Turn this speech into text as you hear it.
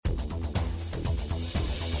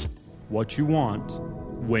what you want,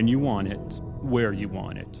 when you want it, where you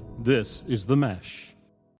want it. This is The Mesh.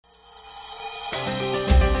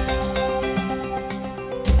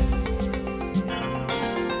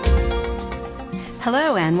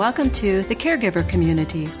 Hello and welcome to the Caregiver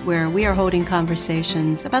Community, where we are holding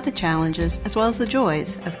conversations about the challenges as well as the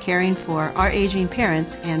joys of caring for our aging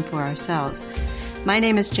parents and for ourselves. My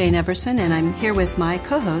name is Jane Everson, and I'm here with my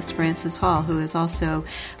co-host, Frances Hall, who is also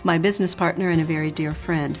my business partner and a very dear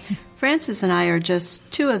friend. Frances and I are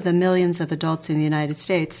just two of the millions of adults in the United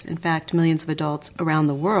States, in fact, millions of adults around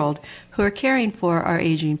the world, who are caring for our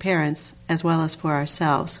aging parents as well as for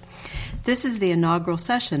ourselves. This is the inaugural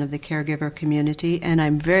session of the Caregiver Community, and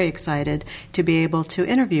I'm very excited to be able to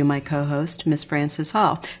interview my co-host, Ms. Frances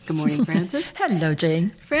Hall. Good morning, Frances. Hello, Jane.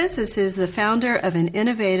 Frances is the founder of an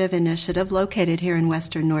innovative initiative located here in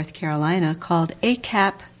Western North Carolina called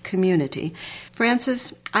ACAP Community.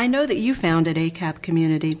 Frances, I know that you founded ACAP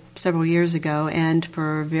Community several years ago and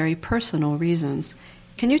for very personal reasons.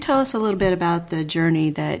 Can you tell us a little bit about the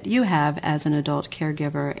journey that you have as an adult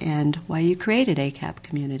caregiver and why you created ACAP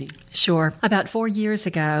Community? Sure. About 4 years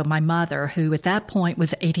ago, my mother, who at that point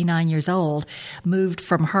was 89 years old, moved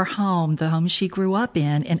from her home, the home she grew up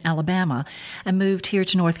in Alabama, and moved here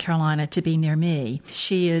to North Carolina to be near me.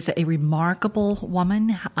 She is a remarkable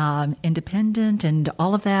woman, independent and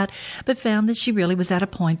all of that, but found that she really was at a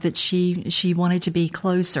point that she wanted to be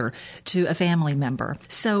closer to a family member.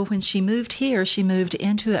 So when she moved here, she moved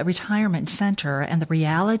into a retirement center, and the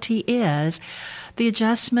reality is the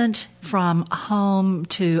adjustment from home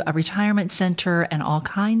to a retirement center and all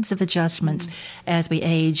kinds of adjustments as we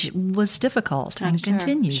age was difficult and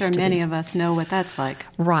continues to be. I'm sure many of us know what that's like.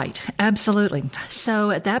 Right, absolutely.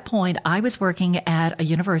 So at that point, I was working at a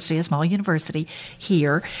university, a small university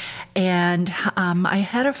here, and I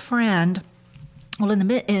had a friend. Well,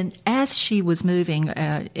 as she was moving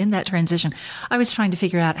in that transition, I was trying to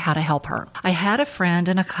figure out how to help her. I had a friend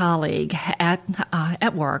and a colleague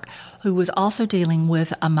at work who was also dealing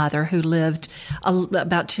with a mother who lived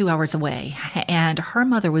about 2 hours away, and her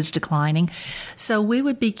mother was declining. So we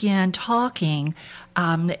would begin talking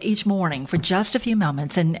each morning for just a few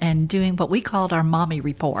moments and doing what we called our mommy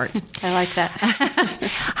report. I like that.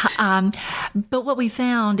 But what we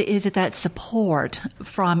found is that support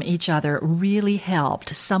from each other really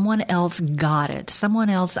helped. Someone else got it. Someone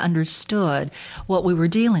else understood what we were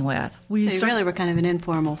dealing with. So you really were kind of an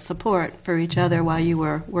informal support for each other while you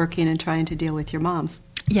were working and trying to deal with your moms.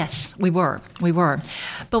 Yes, we were.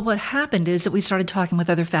 But what happened is that we started talking with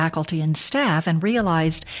other faculty and staff and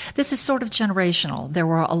realized this is sort of generational. There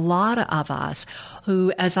were a lot of us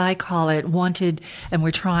who, as I call it, wanted and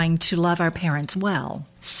were trying to love our parents well.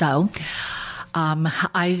 So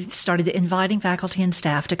I started inviting faculty and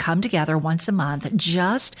staff to come together once a month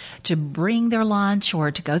just to bring their lunch or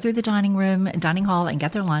to go through the dining hall and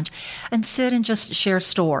get their lunch and sit and just share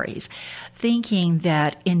stories, thinking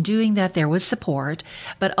that in doing that there was support,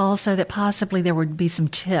 but also that possibly there would be some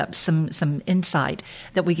tips, some insight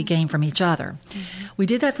that we could gain from each other. Mm-hmm. We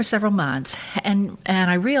did that for several months, and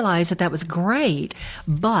I realized that was great,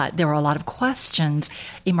 but there were a lot of questions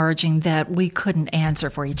emerging that we couldn't answer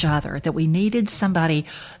for each other, that we needed somebody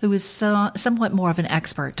who was somewhat more of an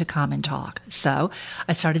expert to come and talk. So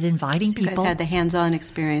I started inviting people. You guys had the hands-on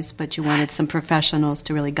experience, but you wanted some professionals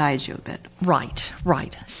to really guide you a bit. Right.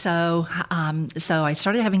 So I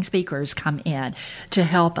started having speakers come in to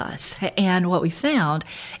help us. And what we found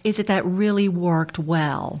is that really worked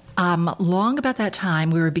well. Long about that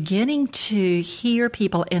time, we were beginning to hear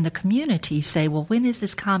people in the community say, well, when is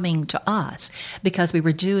this coming to us? Because we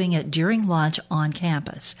were doing it during lunch on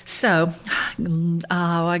campus. So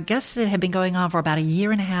I guess it had been going on for about a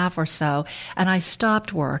year and a half or so, and I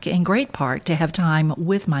stopped work in great part to have time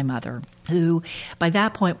with my mother, who by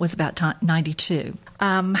that point was about 92.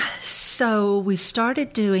 So we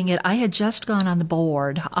started doing it. I had just gone on the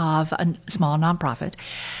board of a small nonprofit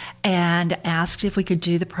and asked if we could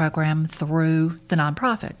do the program through the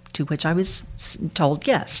nonprofit, to which I was told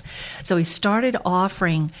yes. So we started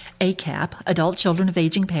offering ACAP, Adult Children of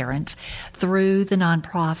Aging Parents, through the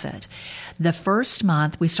nonprofit. The first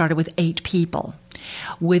month, we started with 8 people.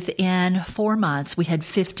 Within 4 months, we had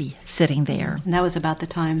 50 sitting there. And that was about the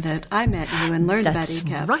time that I met you and learned about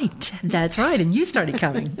ACAP. That's right, and you started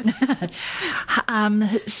coming.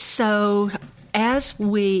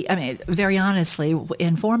 Very honestly,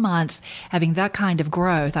 in 4 months, having that kind of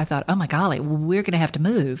growth, I thought, oh my golly, we're going to have to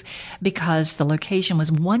move because the location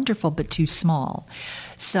was wonderful but too small.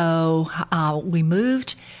 So we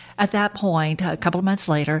moved at that point, a couple of months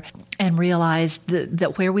later, and realized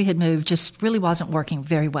that where we had moved just really wasn't working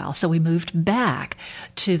very well. So we moved back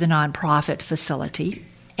to the nonprofit facility.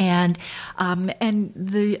 and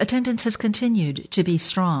the attendance has continued to be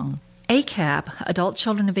strong. ACAP, Adult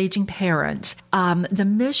Children of Aging Parents, the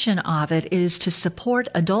mission of it is to support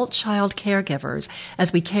adult child caregivers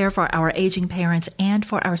as we care for our aging parents and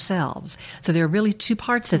for ourselves. So there are really two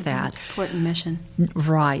parts of that. Important mission.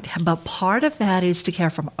 Right. But part of that is to care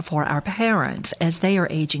for our parents as they are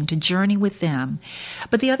aging, to journey with them.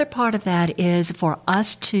 But the other part of that is for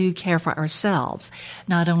us to care for ourselves,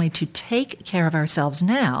 not only to take care of ourselves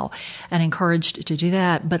now and encouraged to do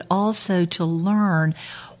that, but also to learn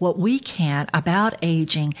what we can about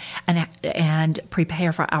aging and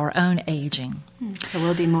prepare for our own aging. So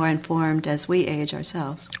we'll be more informed as we age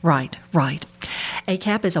ourselves. Right.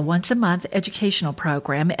 ACAP is a once-a-month educational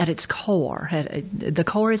program at its core. The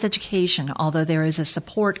core is education, although there is a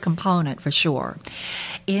support component for sure.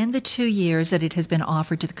 In the 2 years that it has been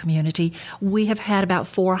offered to the community, we have had about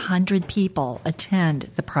 400 people attend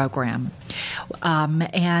the program.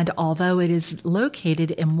 And although it is located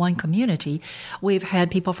in one community, we've had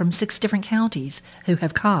people from 6 different counties who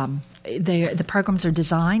have come. The programs are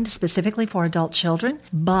designed specifically for adult children,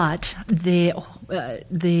 but the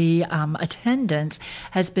attendance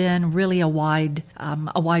has been really a wide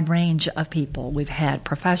range of people. We've had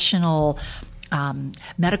professional,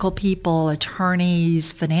 medical people,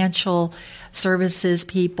 attorneys, financial services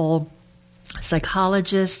people,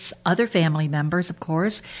 psychologists, other family members, of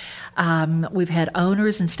course. We've had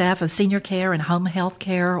owners and staff of senior care and home health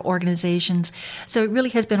care organizations. So it really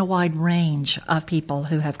has been a wide range of people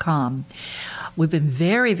who have come. We've been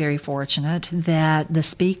very, very fortunate that the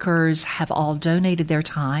speakers have all donated their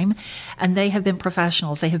time, and they have been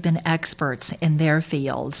professionals. They have been experts in their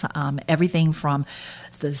fields, everything from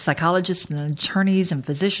the psychologists and attorneys and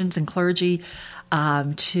physicians and clergy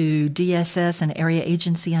to DSS and Area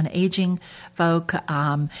Agency on Aging folk,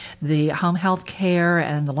 the home health care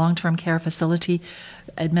and the long-term care facility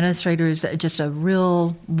administrators, just a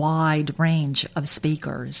real wide range of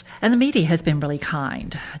speakers. And the media has been really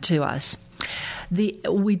kind to us.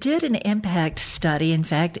 We did an impact study. In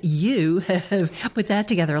fact, you put that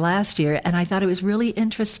together last year, and I thought it was really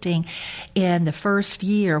interesting. In the first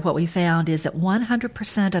year, what we found is that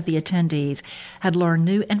 100% of the attendees had learned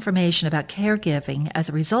new information about caregiving as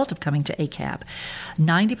a result of coming to ACAP.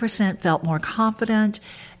 90% felt more confident,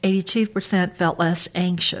 82% felt less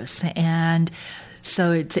anxious, and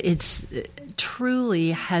so it's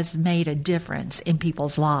truly has made a difference in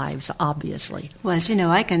people's lives, obviously. Well, as you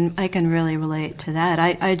know, I can really relate to that.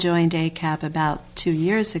 I joined ACAP about 2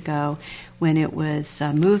 years ago when it was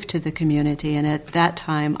moved to the community, and at that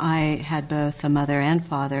time I had both a mother and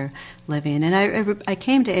father living. And I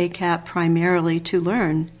came to ACAP primarily to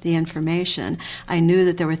learn the information. I knew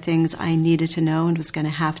that there were things I needed to know and was going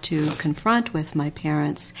to have to confront with my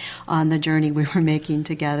parents on the journey we were making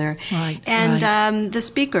together. Right, and the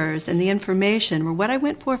speakers and the information were what I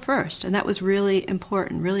went for first, and that was really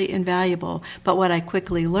important, really invaluable. But what I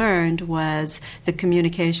quickly learned was the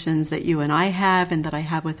communications that you and I have and that I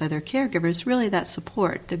have with other caregivers, really that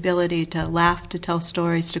support, the ability to laugh, to tell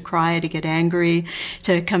stories, to cry, to get angry,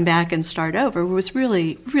 to come back and start over was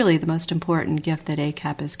really, really the most important gift that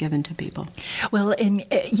ACAP has given to people. Well, and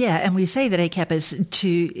we say that ACAP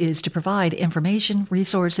is to provide information,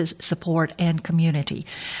 resources, support, and community.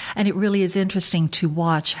 And it really is interesting to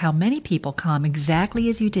watch how many people come exactly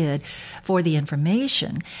as you did for the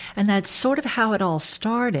information. And that's sort of how it all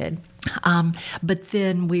started. But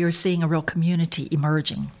then we are seeing a real community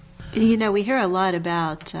emerging. You know, we hear a lot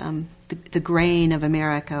about the grain of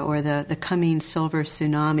America or the coming silver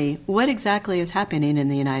tsunami. What exactly is happening in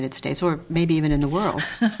the United States or maybe even in the world?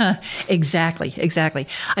 Exactly.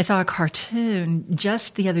 I saw a cartoon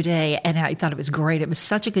just the other day and I thought it was great. It was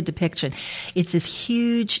such a good depiction. It's this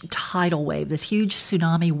huge tidal wave, this huge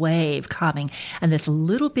tsunami wave coming, and this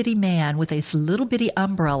little bitty man with this little bitty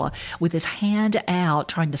umbrella with his hand out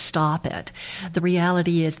trying to stop it. The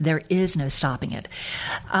reality is there is no stopping it.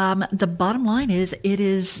 The bottom line is it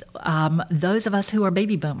is those of us who are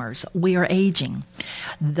baby boomers, we are aging.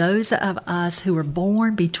 Those of us who were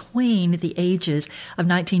born between the ages of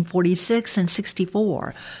 1946 and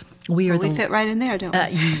 64, we fit right in there, don't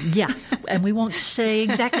we? Yeah, and we won't say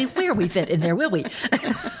exactly where we fit in there, will we?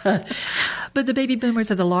 But the baby boomers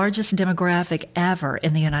are the largest demographic ever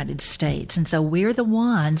in the United States, and so we're the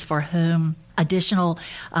ones for whom additional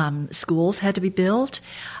schools had to be built.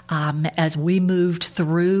 As we moved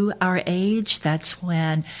through our age, that's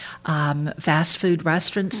when fast food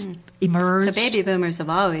restaurants emerged. So baby boomers have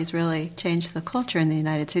always really changed the culture in the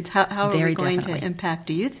United States. How are we going to impact,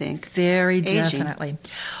 do you think, Very aging? definitely.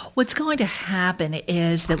 What's going to happen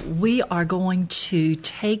is that we are going to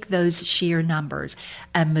take those sheer numbers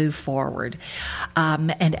and move forward.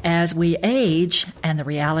 And as we age, and the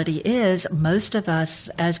reality is most of us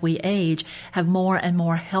as we age have more and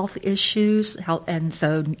more health issues, and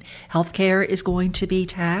so healthcare is going to be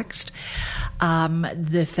taxed.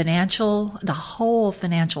 The whole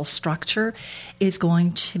financial structure is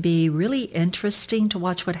going to be really interesting to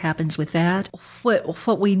watch what happens with that.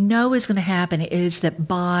 What we know is going to happen is that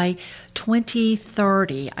by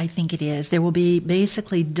 2030, I think it is, there will be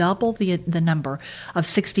basically double the number of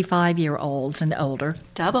 65-year-olds and older.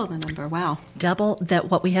 Double the number, wow. Double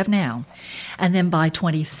what we have now. And then by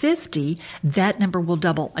 2050, that number will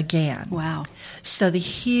double again. Wow. So the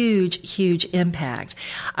huge impact.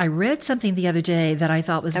 I read something the other day that I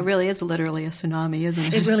thought was... That really is literally a tsunami, isn't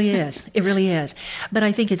it? It really is. It really is. But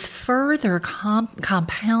I think it's further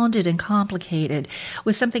compounded and complicated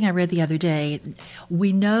with something I read the other day.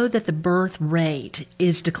 We know that the birth rate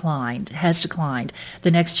has declined.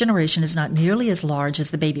 The next generation is not nearly as large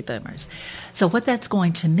as the baby boomers. So what that's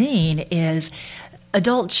going to mean is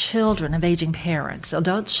adult children of aging parents,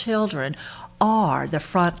 adult children are the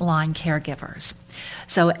frontline caregivers.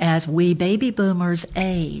 So as we baby boomers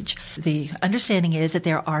age, the understanding is that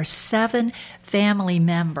there are 7 family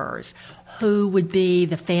members who would be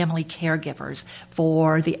the family caregivers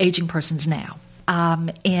for the aging persons now.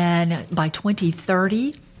 And by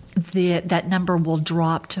 2030, that number will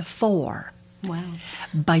drop to 4. Wow.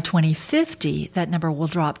 By 2050, that number will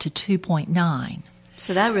drop to 2.9.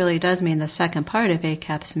 So that really does mean the second part of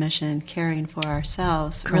ACAP's mission, caring for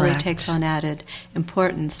ourselves, Correct. really takes on added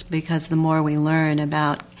importance, because the more we learn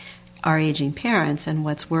about our aging parents and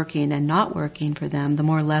what's working and not working for them, the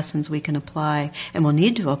more lessons we can apply and will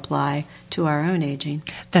need to apply to our own aging.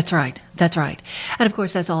 That's right. And of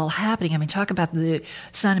course, that's all happening. I mean, talk about the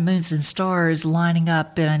sun and moons and stars lining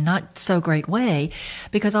up in a not so great way,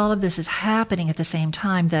 because all of this is happening at the same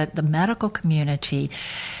time that the medical community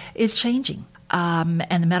is changing.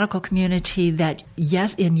 And the medical community that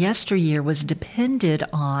in yesteryear was depended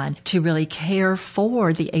on to really care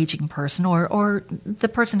for the aging person or the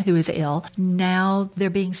person who is ill, now they're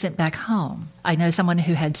being sent back home. I know someone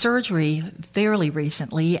who had surgery fairly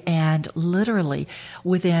recently and literally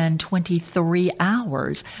within 23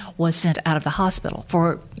 hours was sent out of the hospital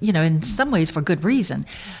for, in some ways for good reason.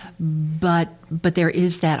 But there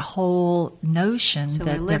is that whole notion so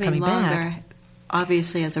that they're coming longer. back.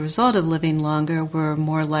 Obviously, as a result of living longer, we're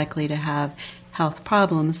more likely to have health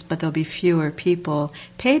problems, but there'll be fewer people,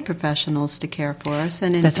 paid professionals, to care for us,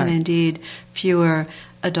 and indeed fewer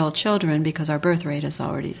adult children, because our birth rate is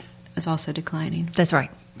also declining. That's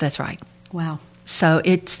right. Wow. So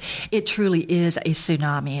it truly is a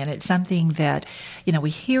tsunami, and it's something that, we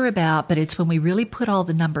hear about, but it's when we really put all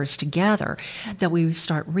the numbers together that we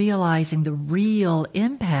start realizing the real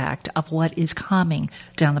impact of what is coming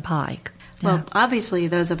down the pike. Well, obviously,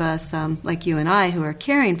 those of us like you and I who are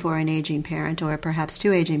caring for an aging parent, or perhaps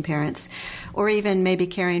 2 aging parents, or even maybe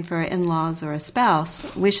caring for in-laws or a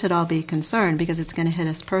spouse, we should all be concerned because it's going to hit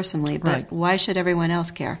us personally. But Right. Why should everyone else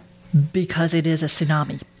care? Because it is a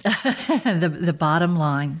tsunami. the bottom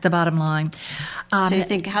line. So you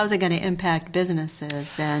think, how's it going to impact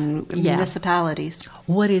businesses and municipalities?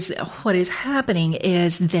 What is happening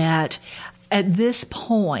is that at this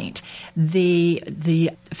point, the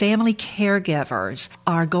family caregivers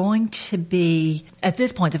are going to be, at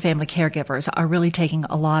this point, the family caregivers are really taking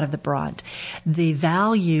a lot of the brunt. The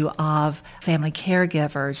value of family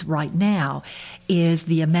caregivers right now is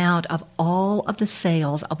the amount of all of the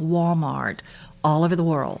sales of Walmart all over the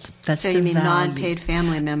world. That's so the you mean value. non-paid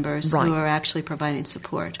family members Right. who are actually providing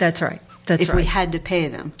support? That's right. If we had to pay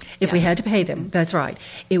them. If we Yes. had to pay them, that's right.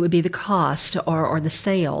 It would be the cost or the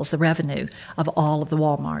sales, the revenue of all of the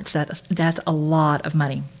Walmarts. That's a lot of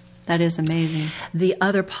money. That is amazing. The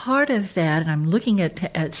other part of that, and I'm looking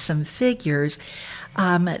at some figures,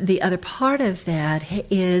 the other part of that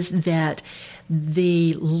is that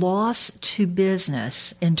the loss to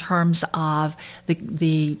business in terms of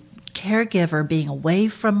the caregiver being away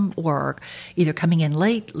from work, either coming in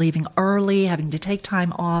late, leaving early, having to take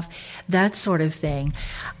time off, that sort of thing,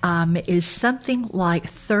 is something like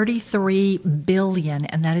 $33 billion,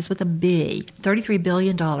 and that is with a B. $33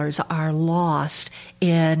 billion are lost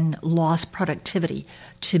in lost productivity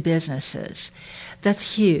to businesses.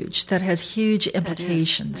 That's huge. That has huge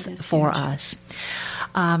implications That is for huge. us.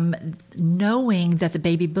 knowing that the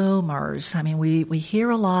baby boomers, I mean, we hear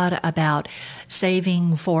a lot about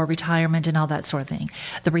saving for retirement and all that sort of thing.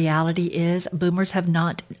 The reality is boomers have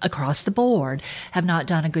not, across the board, have not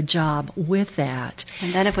done a good job with that.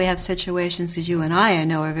 And then if we have situations, as you and I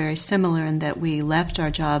know, are very similar in that we left our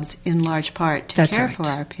jobs in large part to care for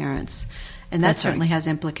our parents. And that certainly has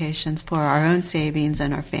implications for our own savings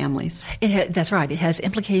and our families. That's right. It has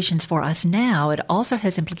implications for us now. It also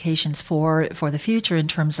has implications for the future in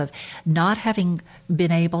terms of not having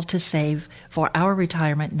been able to save for our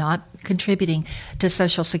retirement, not contributing to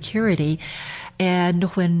Social Security. And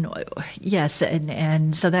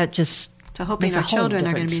and so that just So hoping our children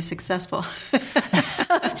are going to be successful.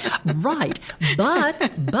 Right.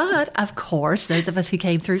 But of course, those of us who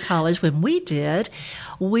came through college when we did,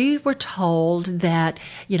 we were told that,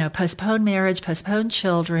 postpone marriage, postpone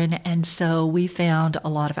children, and so we found a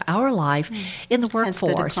lot of our life in the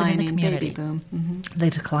workforce and in the community. Baby boom. Mm-hmm. The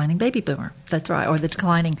declining baby boomer. That's right. Or the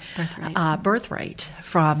declining birth rate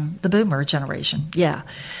from the boomer generation. Yeah.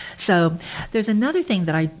 So there's another thing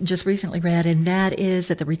that I just recently read, and that is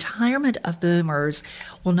that the retirement of boomers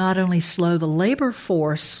will not only slow the labor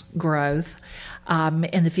force growth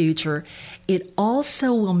in the future, it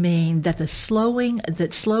also will mean that slowing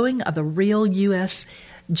of the real U.S.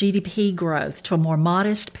 GDP growth to a more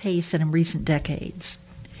modest pace than in recent decades.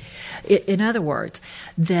 In other words,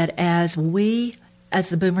 that as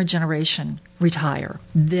the boomer generation retire,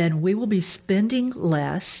 then we will be spending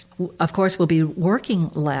less. Of course, we'll be working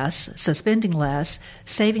less, so spending less,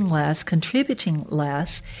 saving less, contributing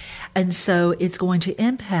less, and so it's going to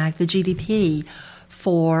impact the GDP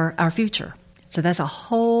for our future. So that's a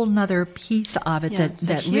whole nother piece of it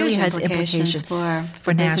that really has implications for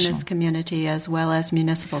the business community as well as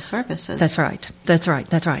municipal services. That's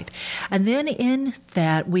right. And then in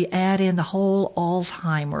that, we add in the whole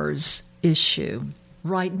Alzheimer's issue.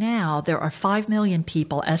 Right now, there are 5 million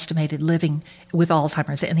people estimated living with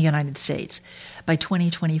Alzheimer's in the United States. By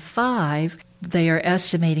 2025, they are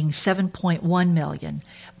estimating 7.1 million.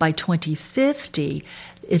 By 2050,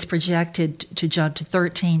 it's projected to jump to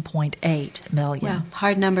 13.8 million. Well,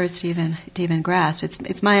 hard numbers to even grasp.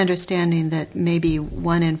 It's my understanding that maybe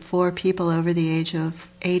 1 in 4 people over the age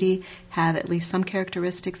of 80 have at least some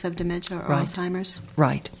characteristics of dementia or Alzheimer's.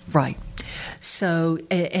 Right. So,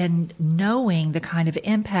 and knowing the kind of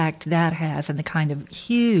impact that has and the kind of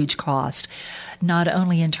huge cost, not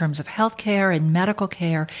only in terms of health care and medical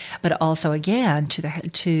care, but also again to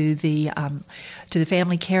the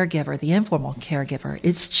family caregiver, the informal caregiver,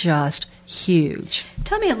 it's just huge.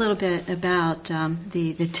 Tell me a little bit about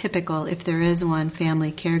the typical, if there is one,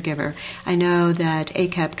 family caregiver. I know that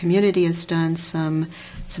ACAP Community has done some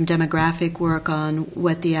demographic work on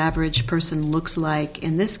what the average person looks like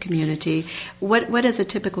in this community. What does a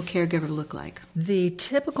typical caregiver look like? The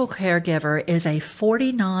typical caregiver is a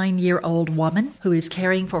 49-year-old woman who is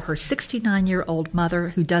caring for her 69-year-old mother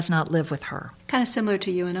who does not live with her. Kind of similar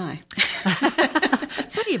to you and I.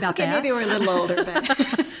 Funny about that. Maybe we're a little older,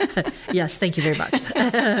 but... Yes, thank you very much.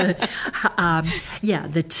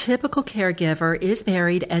 The typical caregiver is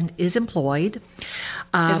married and is employed.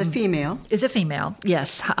 Is a female. Is a female,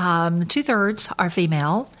 yes. 2/3 are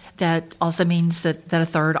female. That also means that a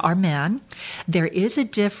third are men. There is a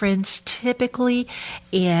difference typically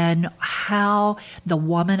in how the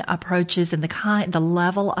woman approaches and the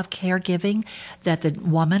level of caregiving that the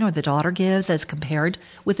woman or the daughter gives as compared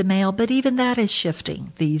with the male, but even that is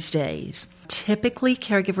shifting these days. Typically,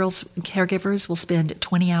 caregivers will spend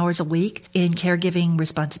 20 hours a week in caregiving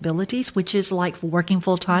responsibilities, which is like working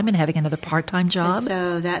full-time and having another part-time job. And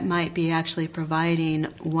so that might be actually providing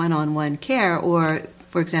one-on-one care, or,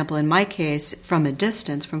 for example, in my case, from a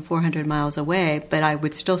distance, from 400 miles away, but I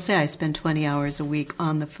would still say I spend 20 hours a week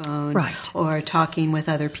on the phone or talking with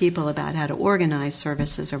other people about how to organize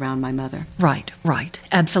services around my mother. Right,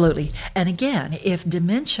 absolutely. And again, if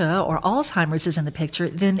dementia or Alzheimer's is in the picture,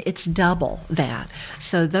 then it's double that.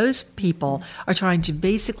 So those people are trying to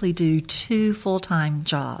basically do 2 full-time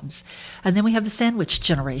jobs. And then we have the sandwich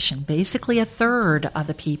generation. Basically, a third of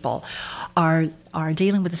the people are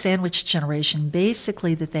dealing with the sandwich generation,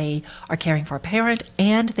 basically that they are caring for a parent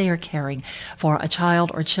and they are caring for a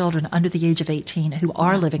child or children under the age of 18 who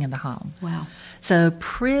are living in the home. Wow. So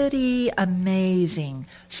pretty amazing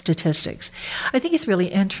statistics. I think it's really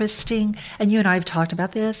interesting, and you and I have talked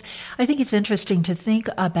about this, I think it's interesting to think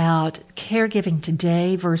about caregiving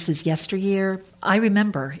today versus yesteryear. I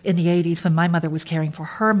remember in the 80s when my mother was caring for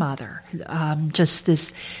her mother, just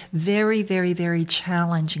this very, very, very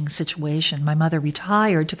challenging situation. My mother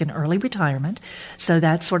retired, took an early retirement, so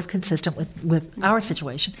that's sort of consistent with our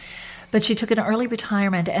situation. But she took an early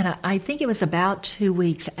retirement, and I think it was about 2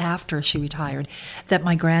 weeks after she retired that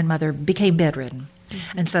my grandmother became bedridden.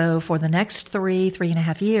 And so for the next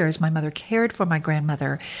 3.5 years, my mother cared for my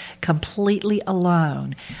grandmother completely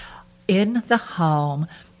alone in the home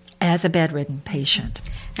as a bedridden patient.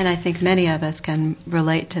 And I think many of us can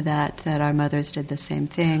relate to that our mothers did the same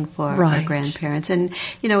thing for our Right. grandparents. And,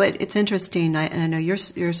 it's interesting, and I know your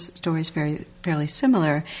story is fairly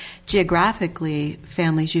similar. Geographically,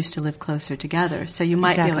 families used to live closer together. So you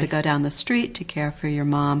might be able Exactly. to go down the street to care for your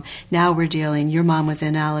mom. Now your mom was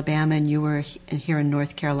in Alabama and you were here in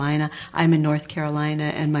North Carolina. I'm in North Carolina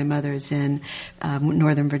and my mother's in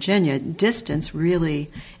Northern Virginia. Distance really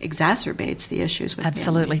exacerbates the issues with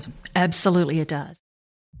Absolutely. families. Absolutely it does.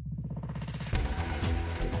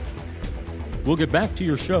 We'll get back to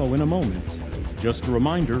your show in a moment. Just a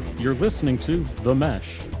reminder, you're listening to The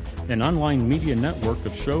Mesh, an online media network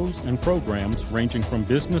of shows and programs ranging from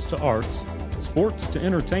business to arts, sports to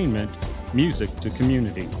entertainment, music to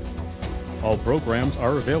community. All programs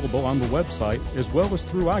are available on the website as well as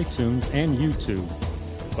through iTunes and YouTube.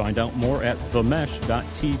 Find out more at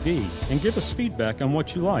themesh.tv and give us feedback on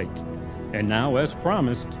what you like. And now, as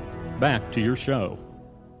promised, back to your show.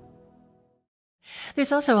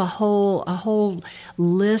 There's also a whole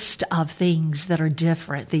list of things that are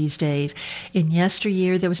different these days. In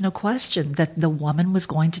yesteryear, there was no question that the woman was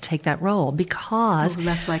going to take that role because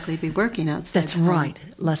Less likely to be working outside. that's the home. right,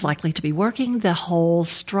 less likely to be working. The whole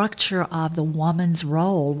structure of the woman's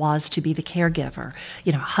role was to be the caregiver,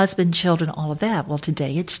 husband, children, all of that. Well,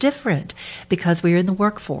 today it's different because we're in the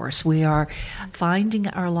workforce. We are finding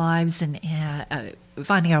our lives in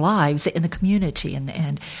the community, and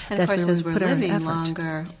And that's of course, where as we we're put our living effort.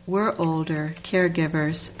 longer, we're older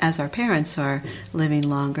caregivers as our parents are living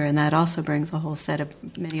longer, and that also brings a whole set of,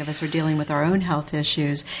 many of us are dealing with our own health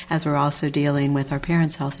issues as we're also dealing with our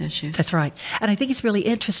parents' health issues. That's right. And I think it's really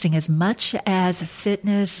interesting, as much as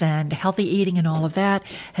fitness and healthy eating and all of that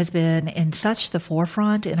has been in such the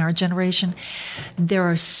forefront in our generation, there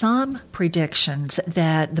are some predictions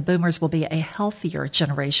that the boomers will be a healthier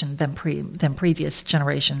generation than previous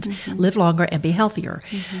generations, live longer and be healthier.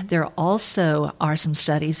 There also are some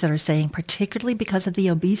studies that are saying, particularly because of the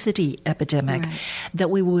obesity epidemic, that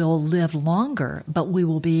we will live longer, but we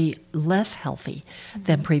will be less healthy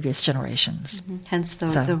than previous generations. Hence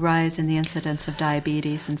the rise in the incidence of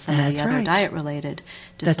diabetes and some of That's the other right. diet-related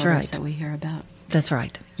That's disorders right. that we hear about. That's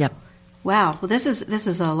right. Yep. Wow. Well, this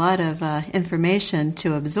is a lot of information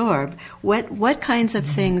to absorb. What kinds of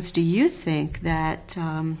things do you think that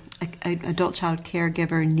an adult child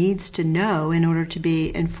caregiver needs to know in order to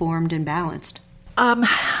be informed and balanced?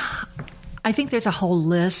 I think there's a whole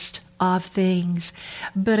list of things,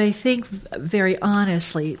 but I think very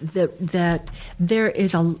honestly that there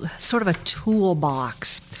is a sort of a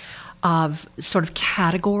toolbox of sort of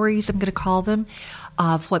categories, I'm going to call them,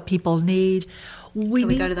 of what people need. Can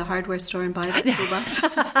we go to the hardware store and buy that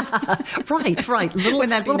toolbox? Right. Wouldn't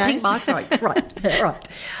that be little nice? pink box. Right.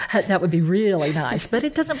 That would be really nice, but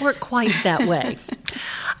it doesn't work quite that way.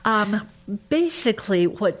 Basically,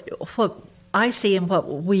 what I see and what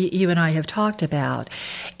you and I have talked about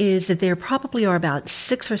is that there probably are about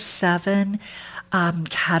 6 or 7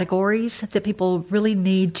 categories that people really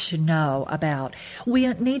need to know about. We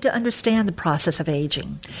need to understand the process of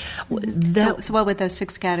aging. So what would those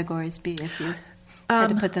 6 categories be if you had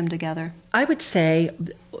to put them together? I would say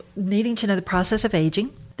needing to know the process of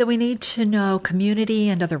aging, that we need to know community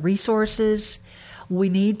and other resources. We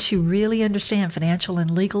need to really understand financial and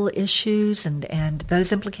legal issues and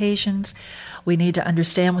those implications. We need to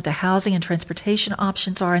understand what the housing and transportation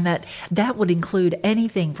options are, and that would include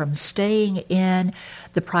anything from staying in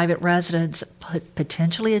the private residence,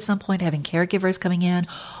 potentially at some point having caregivers coming in,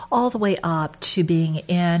 all the way up to being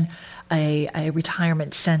in a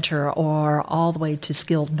retirement center or all the way to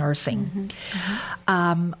skilled nursing.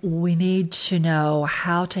 We need to know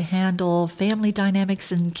how to handle family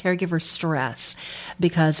dynamics and caregiver stress,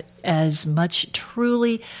 because as much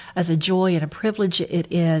truly as a joy and a privilege it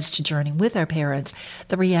is to journey with our parents,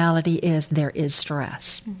 the reality is there is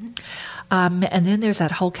stress. And then there's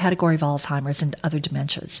that whole category of Alzheimer's and other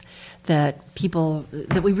dementias that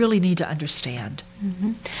we really need to understand.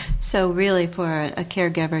 So really, for a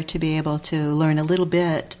caregiver to be able to learn a little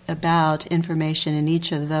bit about information in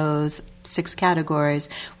each of those 6 categories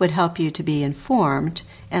would help you to be informed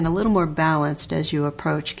and a little more balanced as you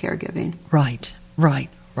approach caregiving. Right.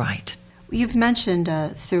 You've mentioned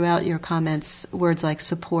throughout your comments words like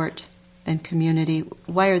support and community.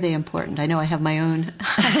 Why are they important? I know I have my own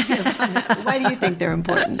ideas on that. Why do you think they're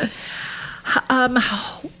important?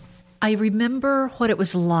 I remember what it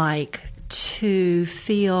was like who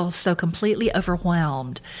feel so completely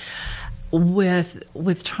overwhelmed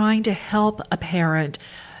with trying to help a parent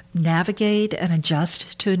navigate and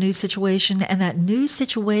adjust to a new situation. And that new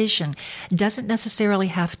situation doesn't necessarily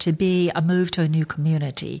have to be a move to a new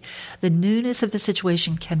community. The newness of the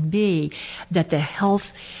situation can be that the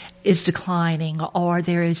health is declining or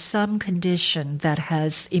there is some condition that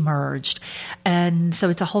has emerged. And so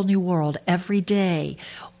it's a whole new world. Every day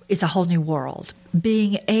it's a whole new world.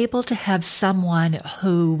 Being able to have someone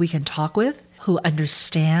who we can talk with, who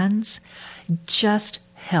understands, just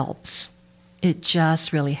helps. It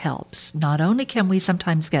just really helps. Not only can we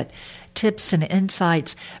sometimes get tips and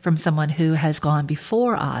insights from someone who has gone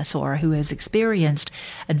before us or who has experienced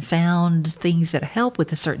and found things that help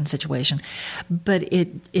with a certain situation, but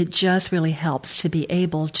it just really helps to be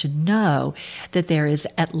able to know that there is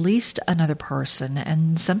at least another person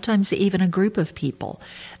and sometimes even a group of people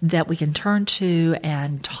that we can turn to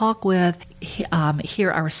and talk with,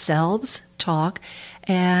 hear ourselves talk,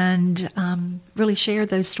 and really share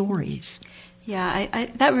those stories. Yeah,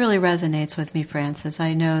 that really resonates with me, Frances.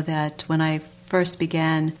 I know that when I first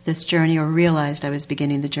began this journey, or realized I was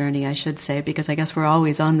beginning the journey, I should say, because I guess we're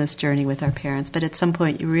always on this journey with our parents, but at some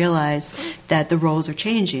point you realize that the roles are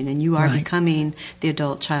changing and you are becoming the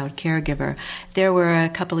adult child caregiver. There were a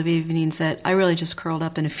couple of evenings that I really just curled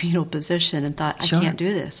up in a fetal position and thought, I can't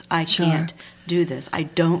do this. I can't do this. I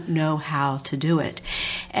don't know how to do it.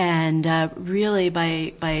 And really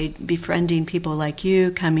by befriending people like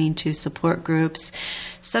you, coming to support groups,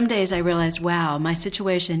 some days I realized, wow, my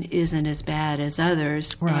situation isn't as bad as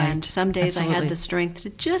others. Right. And some days I had the strength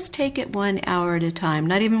to just take it 1 hour at a time,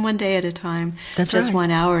 not even one day at a time, just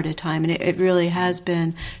 1 hour at a time. And it really has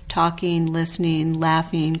been talking, listening,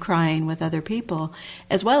 laughing, crying with other people,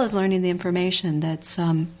 as well as learning the information that's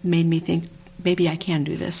made me think, maybe I can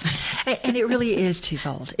do this. And it really is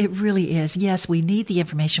twofold. It really is. Yes, we need the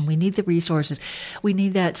information. We need the resources. We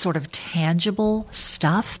need that sort of tangible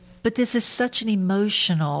stuff. But this is such an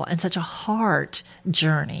emotional and such a heart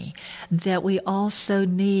journey that we also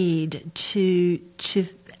need to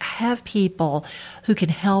have people who can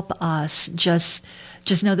help us just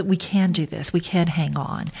know that we can do this, we can hang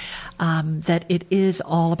on, that it is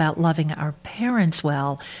all about loving our parents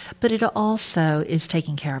well, but it also is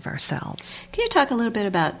taking care of ourselves. Can you talk a little bit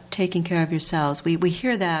about taking care of yourselves? We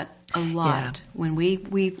hear that a lot. When we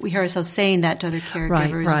hear ourselves saying that to other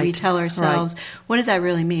caregivers, we tell ourselves, what does that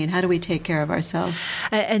really mean? How do we take care of ourselves?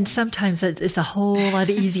 And sometimes it's a whole lot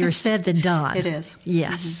easier said than done. It is.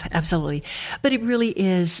 Yes, absolutely. But it really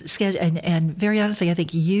is scheduled. And very honestly, I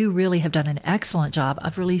think you really have done an excellent job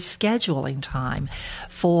of really scheduling time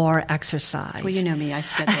for exercise. Well, you know me. I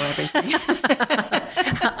schedule everything.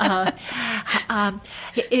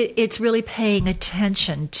 It's really paying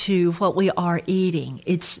attention to what we are eating.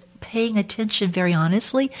 It's paying attention, very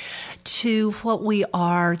honestly, to what we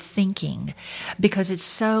are thinking, because it's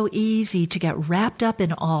so easy to get wrapped up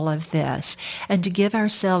in all of this and to give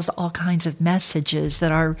ourselves all kinds of messages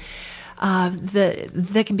that are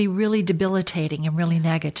that can be really debilitating and really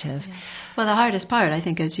negative. Yeah. Well, the hardest part, I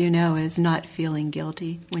think, as you know, is not feeling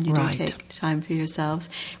guilty when you do take time for yourselves.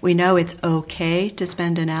 We know it's okay to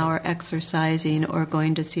spend an hour exercising or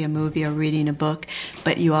going to see a movie or reading a book,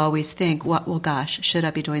 but you always think, well, gosh, should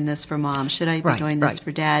I be doing this for Mom? Should I be doing this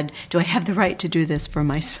for Dad? Do I have the right to do this for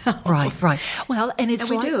myself? Right. Well, and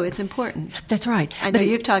we do. It's important. That's right. I know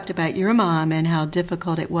you've talked about your mom and how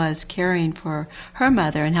difficult it was caring for her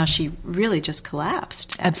mother and how she really just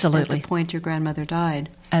collapsed at the point your grandmother died.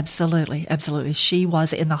 Absolutely. She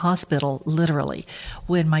was in the hospital, literally,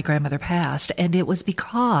 when my grandmother passed. And it was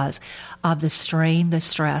because of the strain, the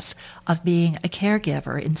stress of being a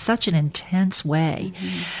caregiver in such an intense way.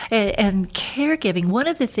 Mm-hmm. And caregiving, one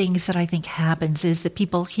of the things that I think happens is that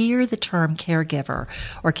people hear the term caregiver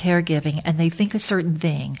or caregiving and they think a certain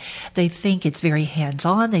thing. They think it's very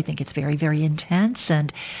hands-on. They think it's very, very intense.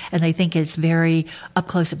 And they think it's very up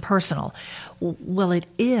close and personal. Well, it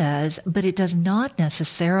is, but it does not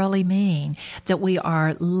necessarily mean that we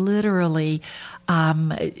are literally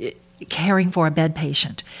caring for a bed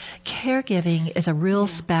patient. Caregiving is a real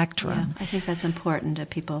spectrum. Yeah. I think that's important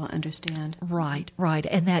that people understand. Right.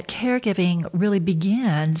 And that caregiving really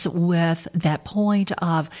begins with that point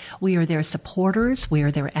of we are their supporters, we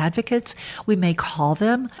are their advocates. We may call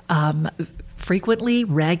them frequently,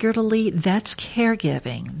 regularly. That's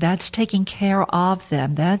caregiving. That's taking care of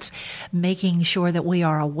them. That's making sure that we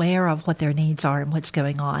are aware of what their needs are and what's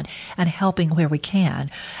going on and helping where we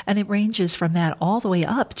can. And it ranges from that all the way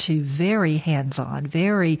up to very hands-on,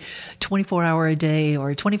 very 24-hour a day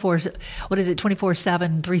or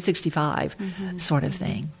 24/7, 365 sort of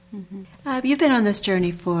thing. You've been on this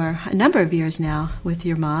journey for a number of years now with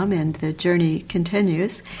your mom, and the journey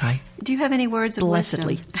continues. Right. Do you have any words of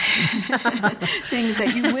Blessedly. wisdom? Things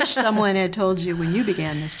that you wish someone had told you when you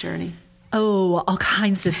began this journey? Oh, all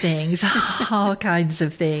kinds of things. All kinds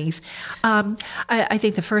of things. I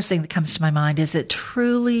think the first thing that comes to my mind is that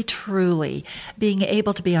truly, truly being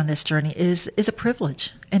able to be on this journey is a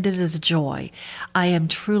privilege, and it is a joy. I am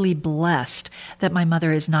truly blessed that my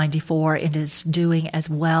mother is 94 and is doing as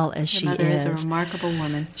well as she is. Your mother is a remarkable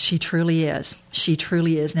woman. She truly is. She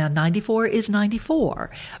truly is. Now, 94 is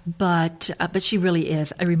 94, but she really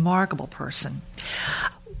is a remarkable person.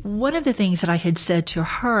 One of the things that I had said to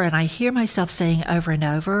her, and I hear myself saying over and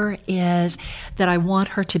over, is that I want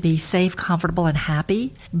her to be safe, comfortable, and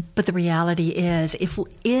happy. But the reality is, if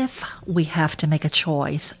we have to make a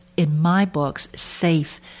choice, in my books,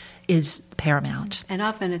 safe is paramount. And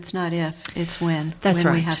often it's not if, it's when. That's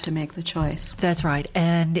when right. we have to make the choice. That's right.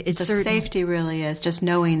 And it's So safety really is just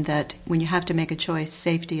knowing that when you have to make a choice,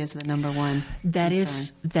 safety is the number one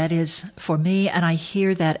concern. That is for me, and I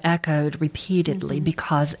hear that echoed repeatedly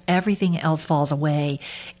because everything else falls away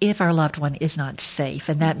if our loved one is not safe,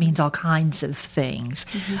 and that means all kinds of things.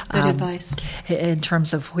 Good advice. In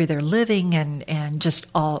terms of where they're living and just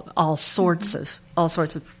all sorts of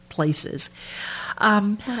places.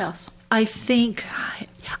 What else? I think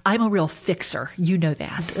I'm a real fixer. You know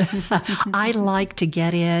that. I like to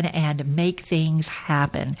get in and make things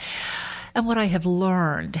happen. And what I have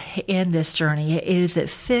learned in this journey is that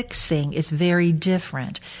fixing is very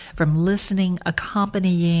different from listening,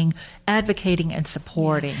 accompanying, advocating, and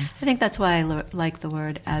supporting. I think that's why I like the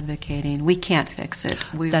word advocating. We can't fix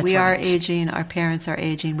it. We That's are right. aging. Our parents are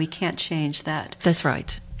aging. We can't change that. That's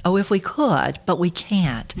right. Oh, if we could, but we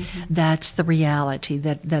can't. That's the reality,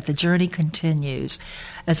 that the journey continues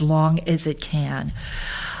as long as it can.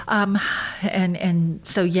 And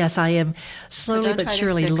so, yes, I am slowly don't but try to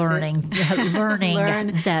surely fix it. learning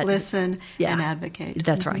Learn, that. listen, Yeah. and advocate.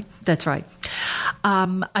 That's right. That's right.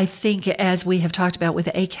 I think, as we have talked about with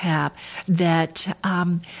ACAP, that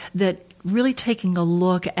really taking a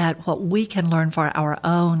look at what we can learn for our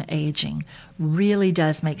own aging really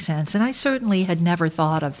does make sense. And I certainly had never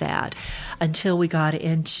thought of that until we got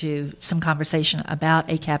into some conversation about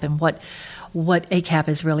ACAP and what ACAP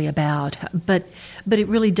is really about. But it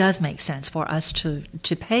really does make sense for us to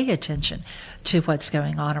pay attention to what's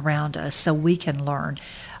going on around us so we can learn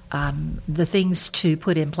the things to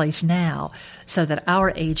put in place now so that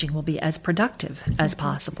our aging will be as productive as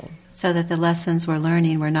possible. So that the lessons we're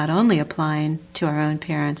learning, we're not only applying to our own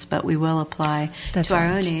parents, but we will apply to our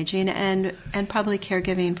own aging and probably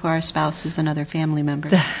caregiving for our spouses and other family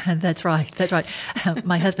members. That's right. That's right.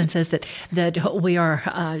 My husband says that we are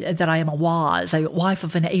that I am a WAS, a wife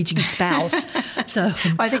of an aging spouse. So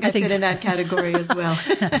Well, I think I fit in that category as well.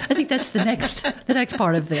 I think that's the next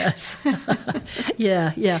part of this.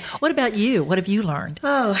 Yeah. What about you? What have you learned?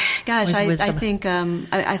 Oh gosh, I Wisdom. think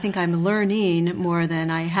I think I'm learning more than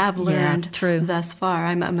I have learned true. thus far.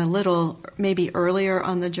 I'm a little maybe earlier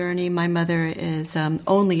on the journey. My mother is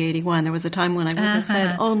only 81. There was a time when I would have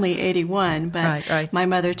said only 81, but Right. my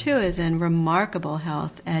mother too is in remarkable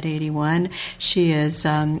health at 81. She is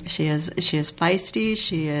feisty.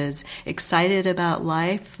 She is excited about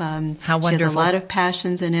life. How She has a wonderful. lot of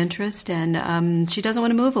passions and interest, and she doesn't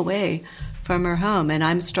want to move away from her home, and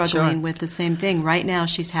I'm struggling with the same thing. Right now,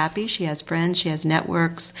 she's happy. She has friends. She has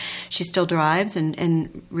networks. She still drives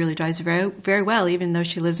and really drives very, very well, even though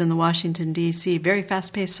she lives in the Washington, D.C., very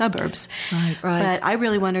fast-paced suburbs. Right. But I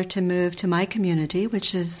really want her to move to my community,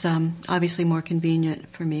 which is obviously more convenient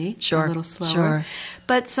for me. Sure. A little slower. Sure.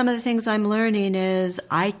 But some of the things I'm learning is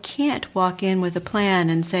I can't walk in with a plan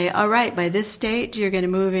and say, all right, by this date, you're going to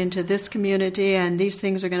move into this community and these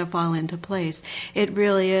things are going to fall into place. It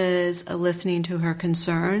really is listening to her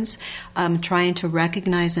concerns, trying to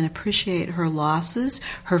recognize and appreciate her losses,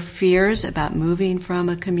 her fears about moving from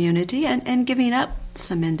a community, and giving up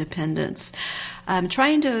some independence.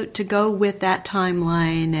 Trying to go with that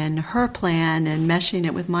timeline and her plan and meshing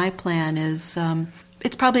it with my plan is...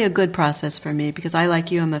 it's probably a good process for me because I, like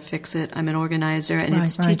you, I'm a fix-it, I'm an organizer, and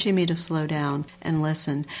it's teaching me to slow down and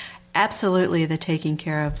listen. Absolutely the taking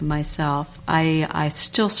care of myself. I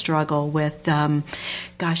still struggle with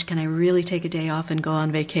gosh, can I really take a day off and go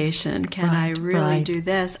on vacation? Can I really do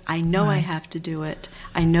this? I know I have to do it.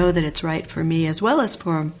 I know that it's right for me as well as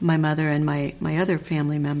for my mother and my other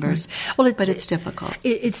family members. Well, but it's difficult.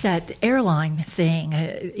 It's that airline thing,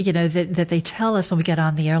 that they tell us when we get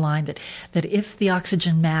on the airline that if the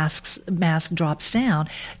oxygen mask drops down,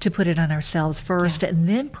 to put it on ourselves first and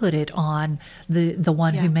then put it on the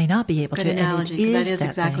one who may not be able to. Good analogy, because that is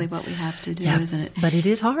exactly what we have to do, isn't it? But it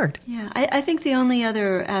is hard. Yeah, I think the only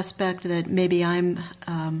other aspect that maybe I'm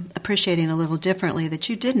appreciating a little differently that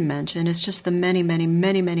you didn't mention is just the many, many,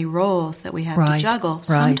 many, many roles that we have to juggle,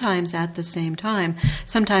 sometimes at the same time.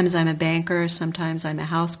 Sometimes I'm a banker, sometimes I'm a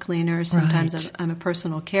house cleaner, sometimes I'm a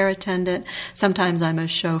personal care attendant, sometimes I'm a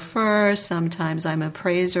chauffeur, sometimes I'm a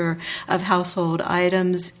appraiser of household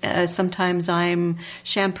items, sometimes I'm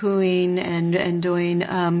shampooing and doing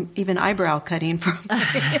even eyebrow cutting for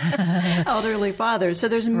my elderly father. So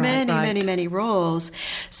there's many roles,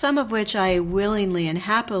 some of which I willingly and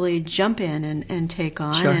happily jump in and take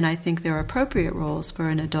on, and I think they're appropriate roles for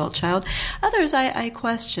an adult child. Others I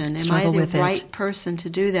question, am I the right person to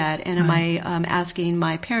do that, and am I asking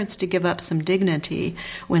my parents to give up some dignity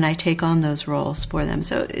when I take on those roles for them?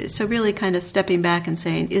 So really kind of stepping back and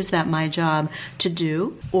saying, is that my job to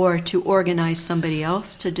do, or to organize somebody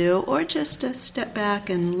else to do, or just to step back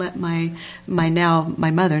and let my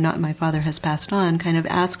mother, not my father has passed on, kind of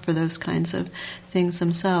ask for those kinds of things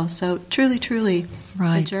themselves. So truly a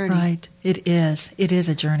journey. Right. It is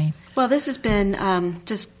a journey. Well, this has been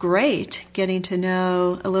just great getting to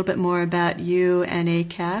know a little bit more about you and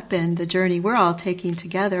ACAP and the journey we're all taking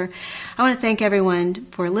together. I want to thank everyone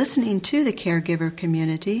for listening to the Caregiver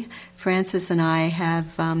Community. Frances and I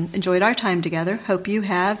have enjoyed our time together. Hope you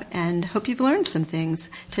have, and hope you've learned some things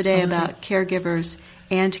today about caregivers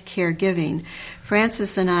and caregiving.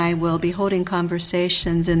 Frances and I will be holding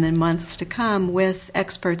conversations in the months to come with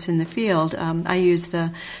experts in the field. I use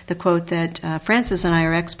the quote that Frances and I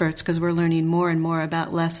are experts because we're learning more and more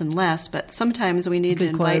about less and less, but sometimes we need to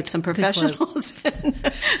invite some professionals in,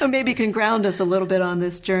 who maybe can ground us a little bit on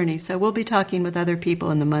this journey. So we'll be talking with other people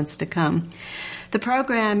in the months to come. The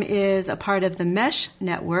program is a part of the MESH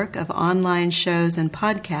network of online shows and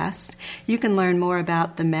podcasts. You can learn more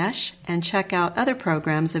about the MESH and check out other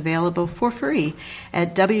programs available for free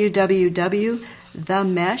at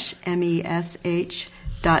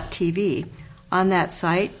www.themesh.tv. On that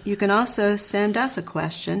site, you can also send us a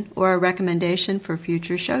question or a recommendation for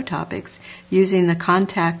future show topics using the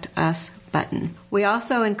Contact Us button. We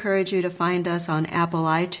also encourage you to find us on Apple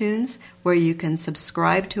iTunes, where you can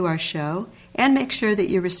subscribe to our show and make sure that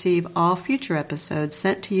you receive all future episodes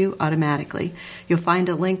sent to you automatically. You'll find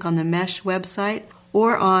a link on the MESH website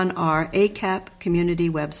or on our ACAP community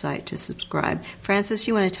website to subscribe. Frances,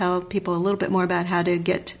 you want to tell people a little bit more about how to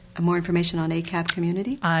get more information on ACAP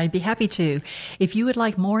community? I'd be happy to. If you would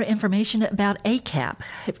like more information about ACAP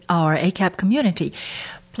or ACAP community,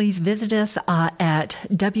 please visit us at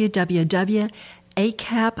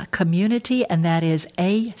www.acapcommunity, and that is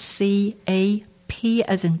ACAP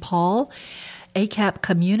as in Paul,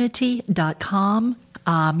 acapcommunity.com.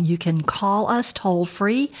 You can call us toll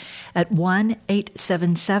free at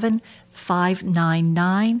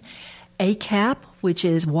 1-877-599-ACAP, which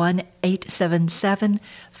is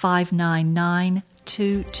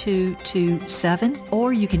 1-877-599-2227,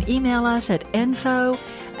 or you can email us at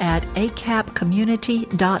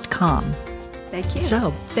info@acapcommunity.com. Thank you.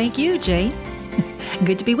 So, thank you, Jane.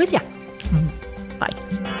 Good to be with you. Bye.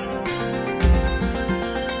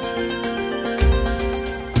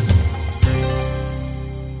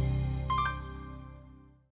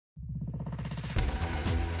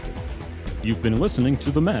 You've been listening to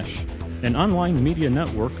The Mesh, an online media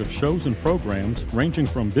network of shows and programs ranging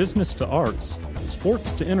from business to arts,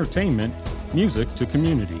 sports to entertainment, music to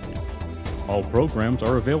community. All programs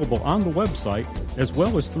are available on the website as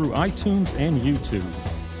well as through iTunes and YouTube.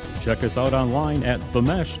 Check us out online at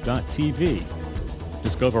themesh.tv.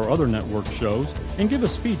 Discover other network shows and give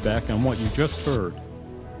us feedback on what you just heard.